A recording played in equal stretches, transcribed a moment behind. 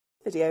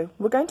video,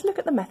 we're going to look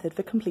at the method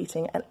for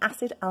completing an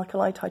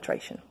acid-alkali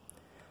titration.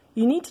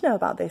 You need to know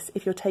about this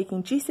if you're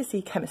taking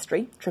GCSE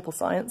Chemistry, Triple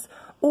Science,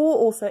 or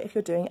also if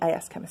you're doing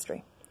AS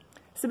Chemistry.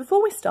 So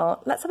before we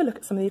start, let's have a look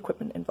at some of the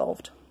equipment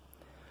involved.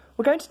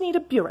 We're going to need a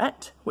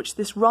burette, which is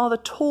this rather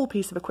tall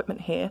piece of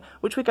equipment here,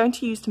 which we're going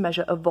to use to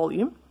measure a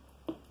volume,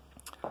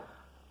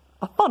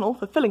 a funnel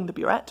for filling the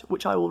burette,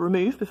 which I will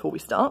remove before we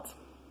start,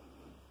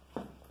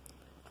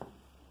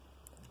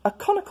 a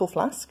conical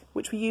flask,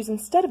 which we use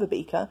instead of a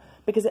beaker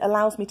because it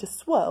allows me to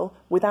swirl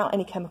without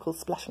any chemicals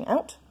splashing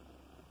out,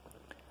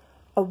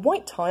 a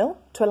white tile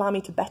to allow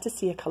me to better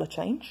see a colour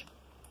change,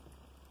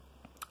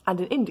 and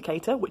an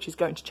indicator which is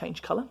going to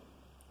change colour.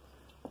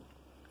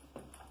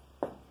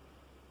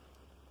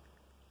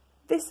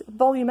 This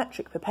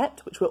volumetric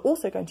pipette, which we're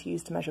also going to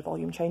use to measure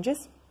volume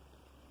changes,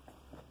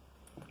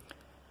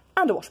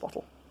 and a wash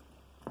bottle.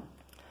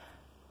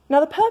 Now,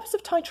 the purpose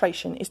of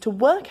titration is to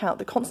work out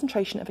the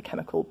concentration of a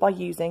chemical by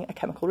using a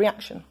chemical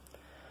reaction.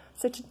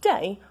 So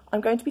today, I'm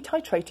going to be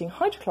titrating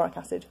hydrochloric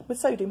acid with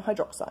sodium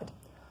hydroxide.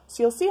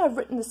 So you'll see I've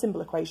written the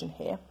symbol equation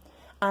here,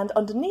 and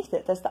underneath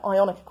it there's the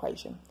ionic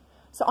equation.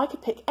 So I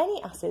could pick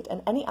any acid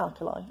and any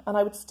alkali, and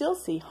I would still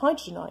see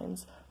hydrogen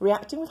ions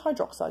reacting with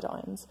hydroxide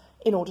ions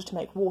in order to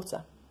make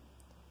water.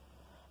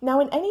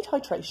 Now, in any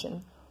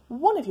titration,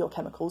 one of your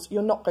chemicals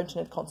you're not going to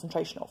know the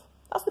concentration of.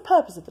 That's the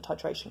purpose of the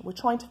titration. We're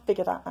trying to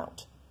figure that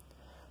out.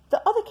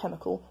 The other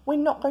chemical we're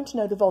not going to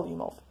know the volume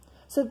of,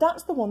 so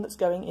that's the one that's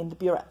going in the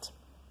burette.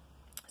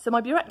 So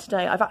my burette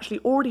today I've actually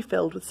already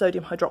filled with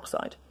sodium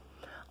hydroxide.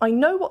 I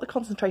know what the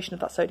concentration of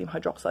that sodium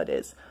hydroxide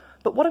is,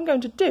 but what I'm going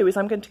to do is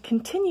I'm going to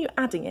continue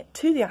adding it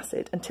to the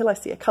acid until I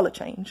see a colour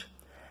change,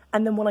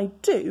 and then when I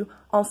do,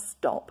 I'll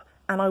stop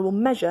and I will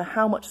measure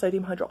how much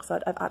sodium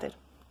hydroxide I've added.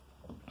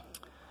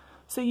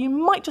 So you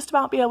might just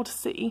about be able to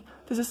see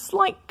there's a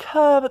slight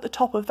curve at the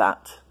top of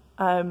that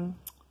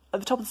at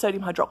the top of the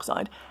sodium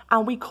hydroxide,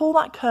 and we call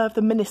that curve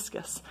the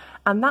meniscus,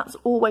 and that's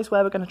always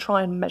where we're going to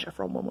try and measure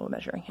from when we're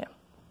measuring here.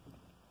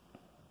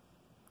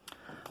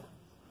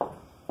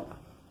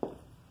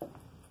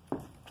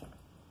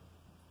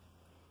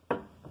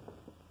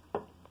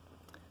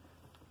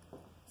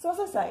 So as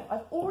I say,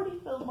 I've already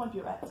filled my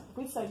burette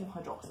with sodium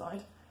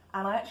hydroxide,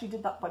 and I actually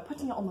did that by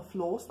putting it on the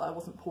floor so that I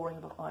wasn't pouring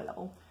above eye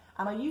level,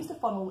 and I used a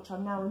funnel which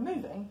I'm now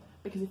removing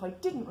because if I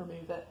didn't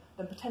remove it,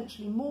 then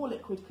potentially more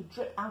liquid could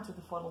drip out of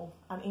the funnel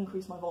and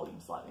increase my volume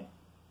slightly,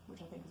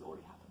 which I think has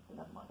already happened, but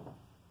never mind.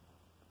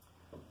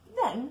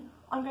 Then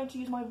I'm going to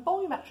use my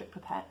volumetric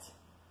pipette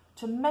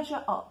to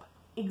measure up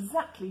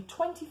exactly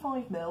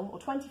 25 ml or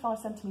 25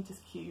 centimetres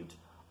cubed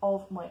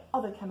of my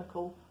other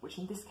chemical, which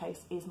in this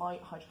case is my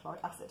hydrochloric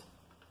acid.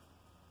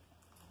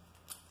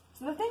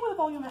 So the thing with a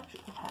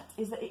volumetric pipette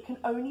is that it can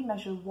only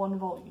measure one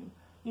volume.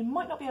 You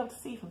might not be able to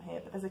see from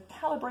here, but there's a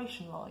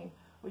calibration line,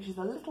 which is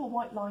a little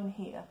white line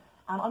here,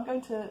 and I'm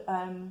going to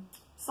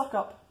suck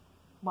up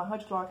my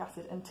hydrochloric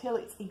acid until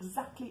it's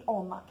exactly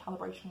on that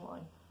calibration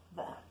line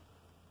there.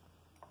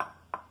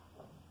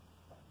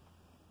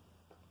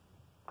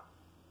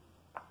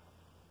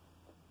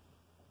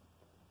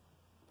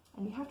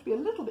 And you have to be a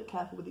little bit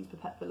careful with these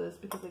pipette fillers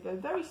because they go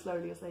very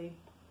slowly as they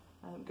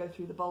go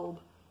through the bulb,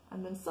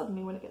 and then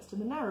suddenly when it gets to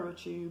the narrower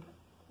tube,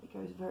 it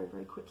goes very,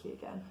 very quickly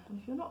again. And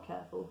if you're not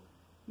careful,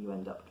 you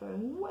end up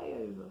going way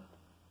over.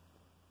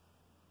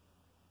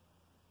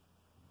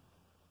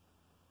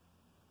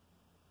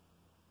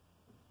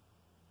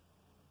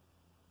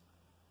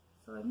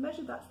 So I've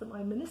measured that so that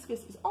my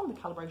meniscus is on the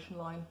calibration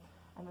line,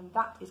 and then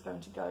that is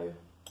going to go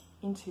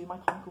into my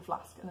conical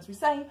flask. And as we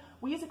say,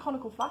 we use a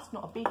conical flask,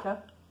 not a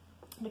beaker,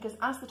 because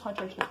as the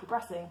titration is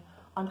progressing,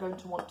 I'm going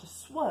to want to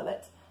swirl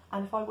it,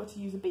 and if I were to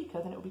use a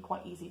beaker, then it would be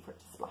quite easy for it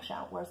to splash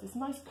out, whereas this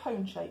nice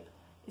cone shape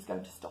is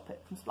going to stop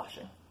it from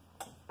splashing.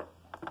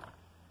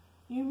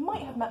 You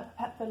might have met a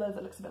pipette filler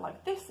that looks a bit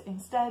like this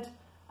instead,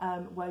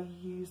 where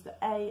you use the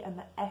A and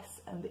the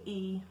S and the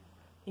E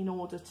in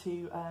order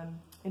to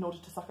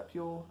suck up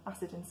your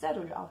acid instead,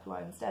 or your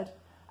alkali instead,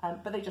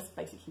 but they just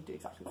basically do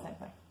exactly the same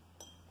thing.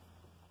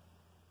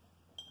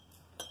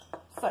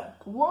 So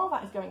while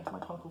that is going into my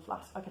conical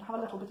flask, I can have a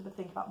little bit of a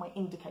think about my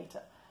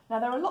indicator. Now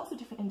there are lots of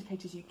different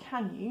indicators you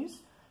can use.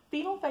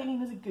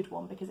 Phenolphthalein is a good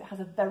one because it has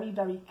a very,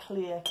 very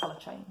clear colour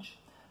change.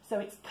 So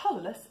it's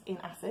colourless in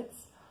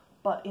acids,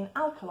 but in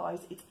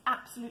alkalis it's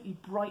absolutely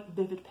bright,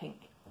 vivid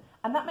pink.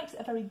 And that makes it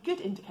a very good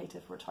indicator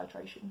for a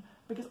titration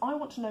because I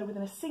want to know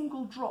within a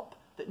single drop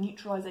that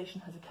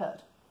neutralisation has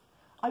occurred.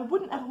 I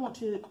wouldn't ever want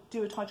to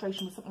do a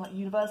titration with something like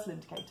universal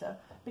indicator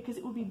because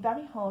it would be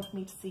very hard for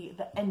me to see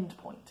the end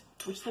point,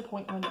 which is the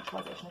point where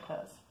neutralisation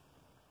occurs.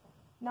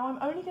 Now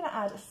I'm only going to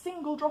add a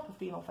single drop of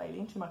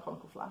phenolphthalein to my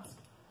conical flask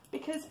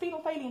because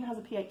phenolphthalein has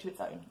a pH of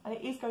its own and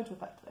it is going to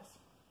affect this.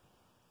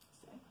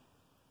 So,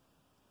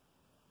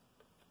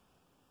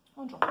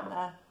 I'll drop in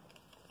there,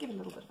 give it a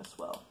little bit of a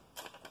swirl.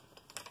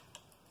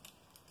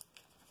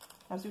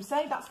 As we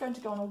say, that's going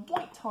to go on a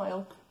white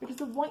tile because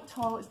the white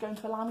tile is going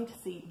to allow me to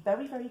see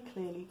very, very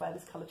clearly where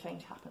this colour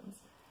change happens.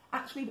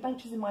 Actually, the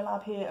benches in my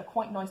lab here are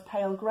quite nice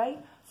pale grey,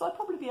 so I'd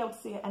probably be able to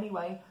see it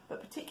anyway, but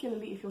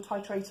particularly if you're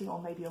titrating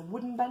on maybe a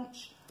wooden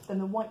bench, then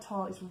the white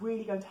tile is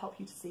really going to help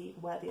you to see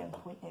where the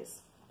endpoint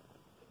is.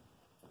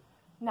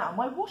 Now,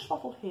 my wash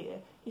bottle here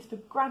is for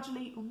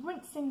gradually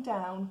rinsing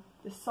down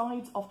the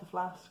sides of the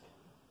flask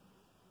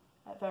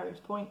at various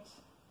points.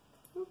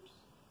 Oops.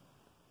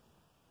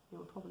 It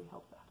would probably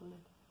help if it had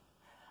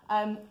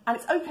a lid. And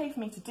it's okay for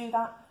me to do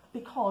that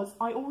because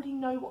I already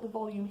know what the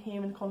volume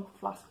here in the conical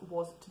flask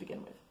was to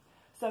begin with.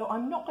 So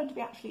I'm not going to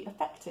be actually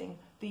affecting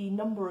the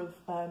number of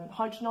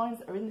hydrogen ions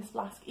that are in this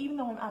flask. Even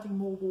though I'm adding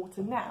more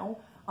water now,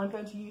 I'm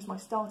going to use my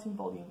starting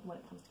volume when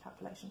it comes to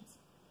calculations.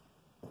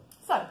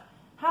 So,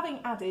 having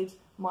added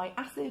my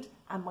acid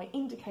and my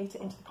indicator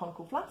into the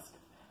conical flask,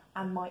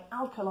 and my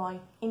alkali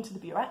into the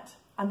burette,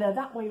 and they're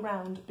that way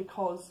round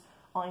because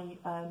I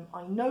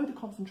know the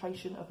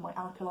concentration of my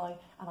alkali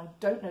and I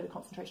don't know the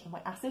concentration of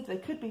my acid. They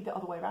could be the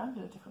other way around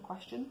in a different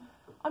question.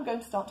 I'm going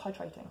to start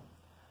titrating.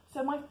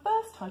 So my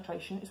first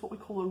titration is what we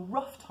call a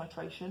rough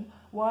titration,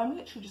 where I'm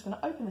literally just going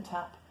to open the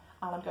tap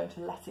and I'm going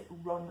to let it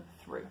run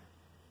through.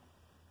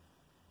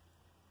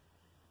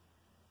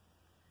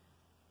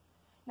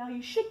 Now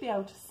you should be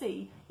able to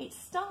see it's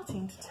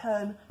starting to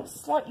turn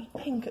slightly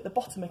pink at the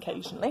bottom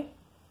occasionally.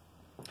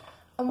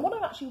 And what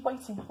I'm actually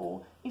waiting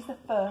for is the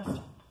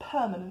first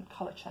permanent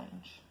colour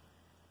change.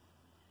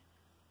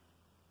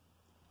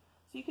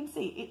 So you can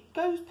see it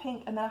goes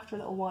pink and then after a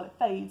little while it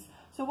fades.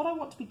 So what I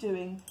want to be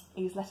doing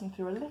is letting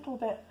through a little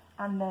bit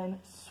and then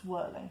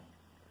swirling.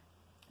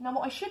 Now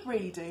what I should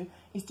really do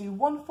is do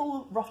one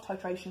full rough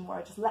titration where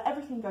I just let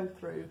everything go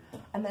through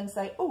and then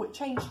say, oh, it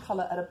changed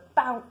colour at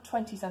about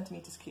 20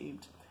 centimetres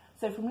cubed.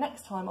 So from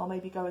next time I'll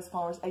maybe go as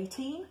far as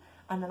 18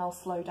 and then I'll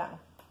slow down.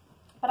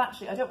 But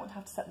actually I don't want to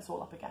have to set this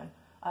all up again.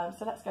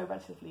 So let's go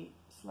relatively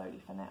slowly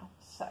for now.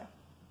 So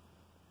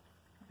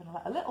I'm going to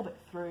let a little bit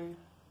through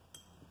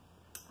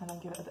and then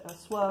give it a bit of a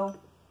swirl.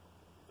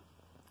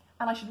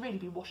 And I should really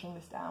be washing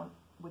this down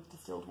with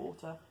distilled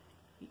water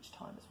each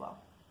time as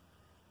well.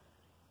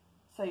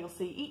 So you'll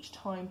see each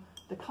time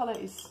the colour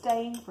is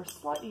staying for a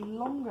slightly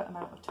longer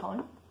amount of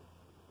time,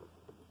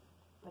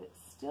 but it's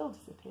still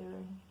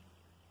disappearing.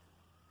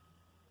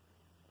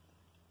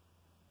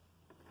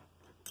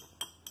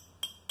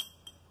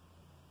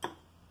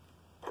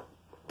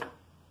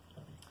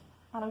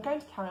 And I'm going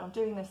to carry on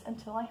doing this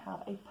until I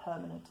have a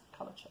permanent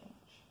colour change.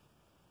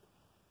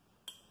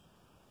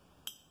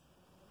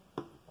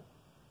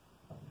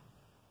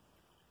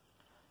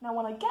 Now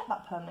when I get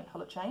that permanent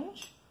colour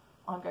change,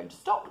 I'm going to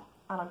stop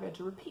and I'm going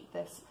to repeat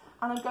this.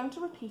 And I'm going to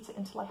repeat it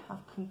until I have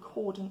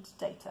concordant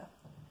data.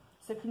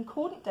 So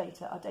concordant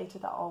data are data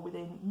that are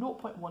within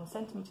 0.1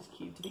 centimetres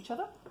cubed of each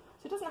other.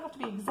 So it doesn't have to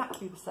be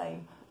exactly the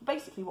same.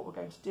 Basically what we're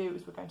going to do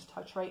is we're going to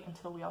titrate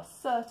until we are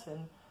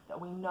certain that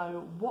we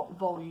know what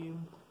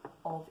volume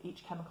of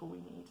each chemical we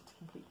need to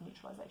complete the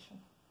neutralisation.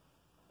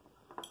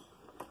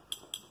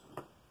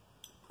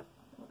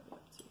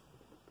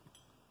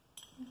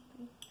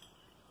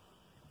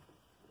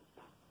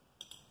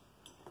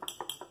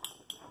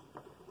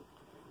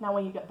 Now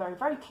when you get very,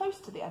 very close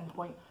to the end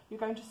point, you're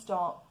going to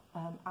start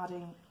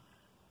adding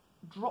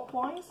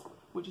drop-wise,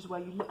 which is where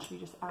you literally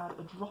just add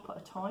a drop at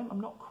a time. I'm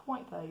not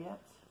quite there yet.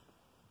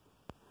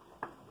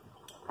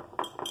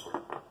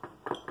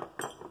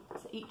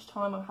 So each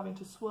time I'm having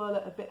to swirl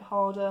it a bit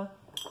harder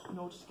in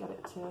order to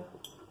get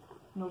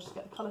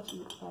the colour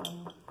to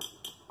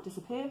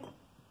disappear.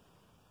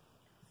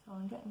 So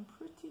I'm getting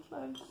pretty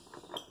close.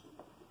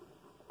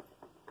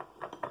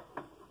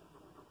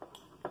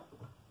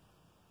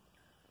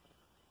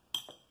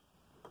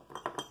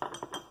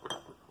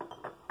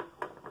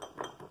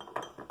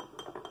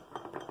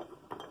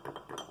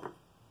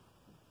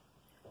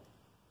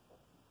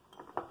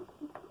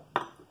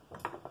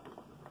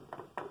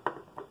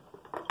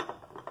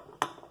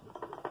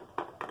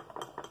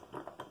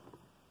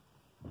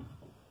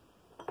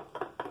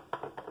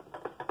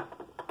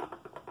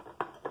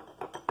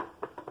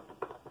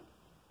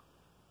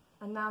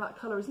 And now that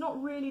colour is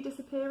not really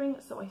disappearing,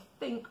 so I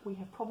think we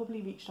have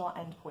probably reached our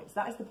end point. So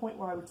that is the point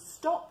where I would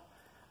stop,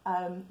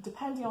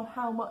 depending on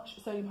how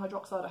much sodium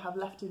hydroxide I have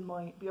left in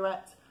my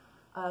burette.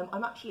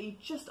 I'm actually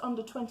just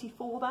under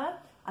 24 there,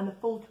 and the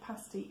full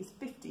capacity is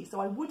 50, so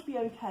I would be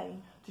okay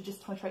to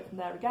just titrate from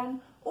there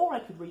again, or I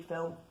could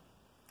refill,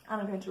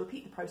 and I'm going to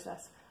repeat the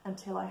process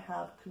until I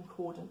have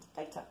concordant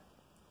data.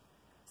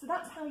 So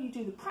that's how you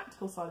do the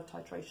practical side of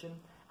titration,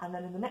 and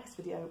then in the next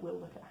video we'll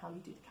look at how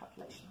you do the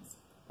calculations.